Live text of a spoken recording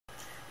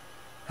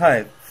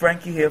Hi,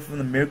 Frankie here from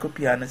the Miracle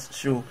Pianist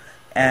Show,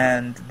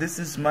 and this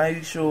is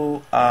my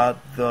show,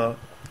 the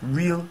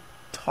Real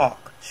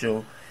Talk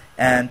Show.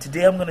 And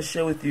today I'm going to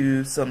share with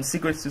you some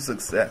secrets to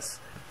success.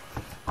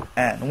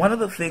 And one of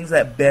the things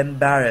that Ben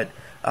Barrett,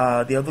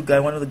 one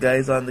of the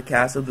guys on the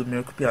cast of the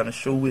Miracle Pianist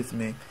Show with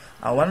me,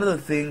 one of the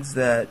things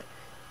that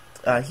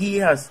he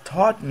has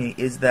taught me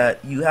is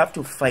that you have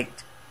to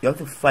fight. You have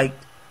to fight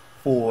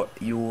for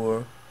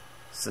your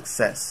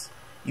success.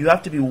 You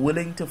have to be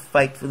willing to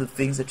fight for the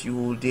things that you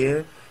hold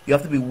dear. You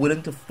have to be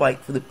willing to fight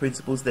for the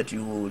principles that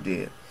you hold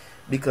dear.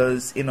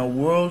 Because in a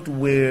world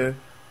where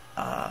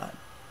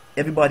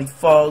everybody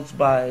falls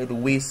by the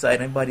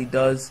wayside, everybody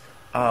does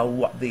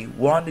what they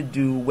want to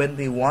do when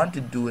they want to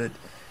do it,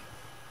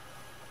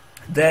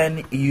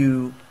 then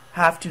you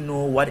have to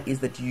know what it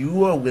is that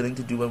you are willing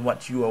to do and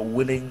what you are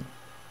willing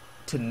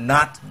to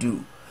not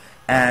do.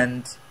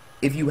 And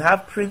if you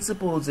have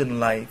principles in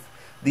life,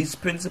 these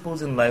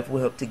principles in life will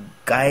help to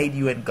guide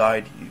you and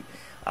guard you.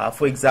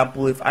 For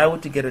example, if I were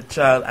to get a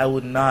child, I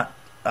would not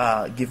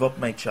give up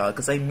my child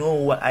because I know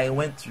what I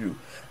went through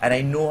and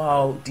I know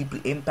how deeply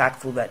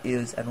impactful that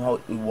is and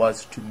how it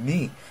was to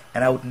me.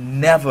 And I would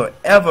never,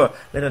 ever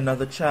let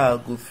another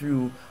child go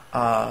through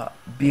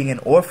being an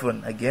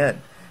orphan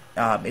again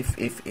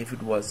if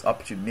it was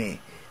up to me.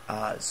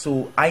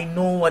 So I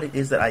know what it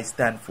is that I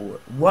stand for.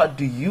 What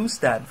do you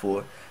stand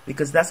for?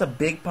 Because that's a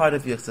big part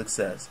of your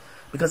success.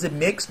 Because it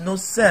makes no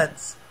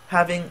sense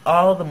having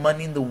all the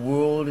money in the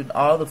world and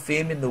all the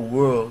fame in the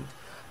world,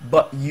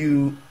 but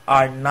you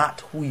are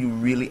not who you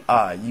really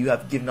are. You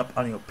have given up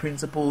on your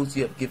principles.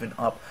 You have given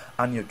up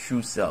on your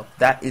true self.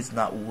 That is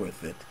not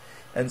worth it.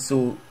 And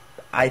so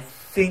I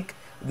think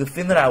the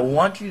thing that I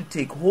want you to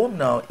take home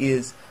now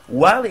is,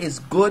 while it is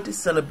good to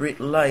celebrate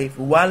life,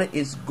 while it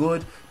is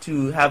good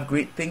to have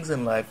great things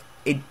in life,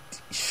 it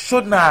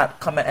should not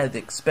come at the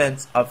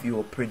expense of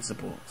your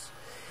principles.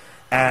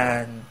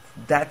 And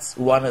that's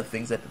one of the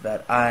things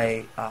that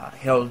I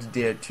held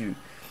dear to.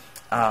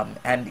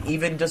 And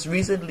even just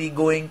recently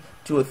going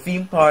to a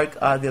theme park the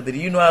other day.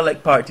 You know I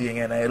like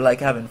partying and I like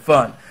having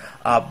fun.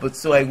 But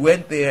so I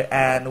went there,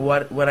 and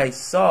what I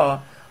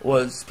saw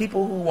was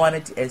people who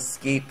wanted to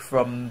escape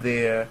from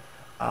their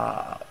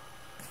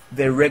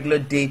regular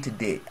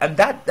day-to-day. And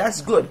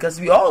that's good,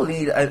 because we all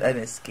need an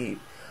escape.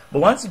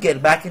 But once you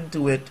get back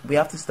into it, we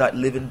have to start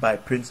living by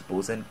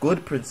principles, and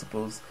good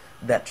principles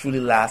that truly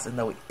last and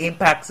that will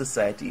impact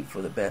society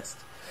for the best.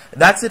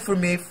 That's it for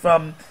me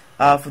for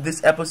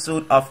this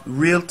episode of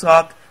Real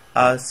Talk.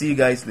 See you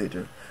guys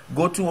later.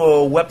 Go to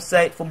our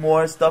website for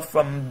more stuff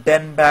from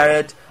Ben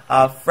Barrett,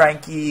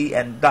 Frankie,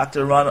 and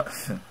Dr. Ronald,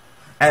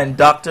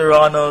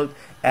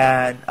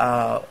 and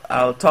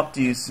I'll talk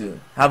to you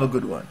soon. Have a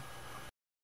good one.